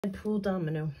Pool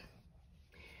domino.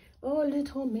 Oh,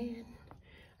 little man.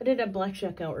 I did have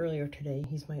Blackjack out earlier today.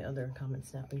 He's my other common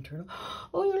snapping turtle.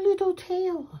 Oh, your little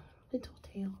tail. Little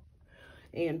tail.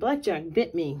 And Blackjack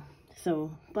bit me.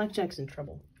 So Blackjack's in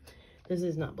trouble. This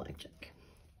is not Blackjack.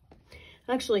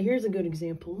 Actually, here's a good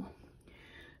example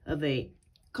of a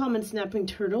common snapping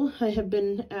turtle. I have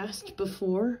been asked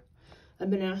before. I've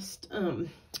been asked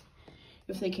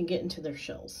if they can get into their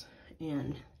shells.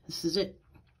 And this is it.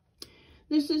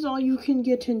 This is all you can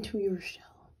get into your shell.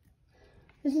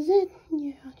 This is it.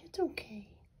 Yeah, it's okay.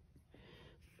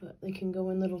 But they can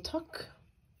go in little tuck.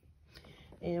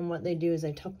 And what they do is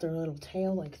they tuck their little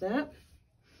tail like that.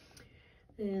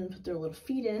 And put their little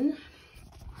feet in.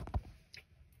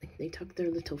 They tuck their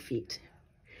little feet.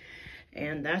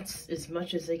 And that's as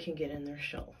much as they can get in their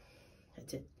shell.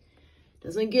 That's it.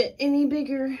 Doesn't get any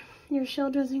bigger. Your shell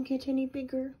doesn't get any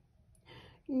bigger.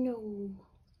 No.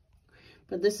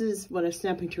 But this is what a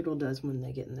snapping turtle does when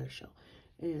they get in their shell.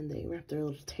 And they wrap their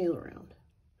little tail around.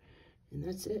 And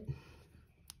that's it.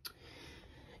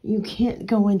 You can't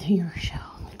go into your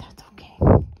shell, but that's okay.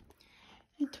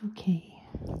 It's okay.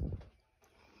 I'm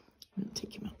going to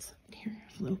take him outside here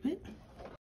a little bit.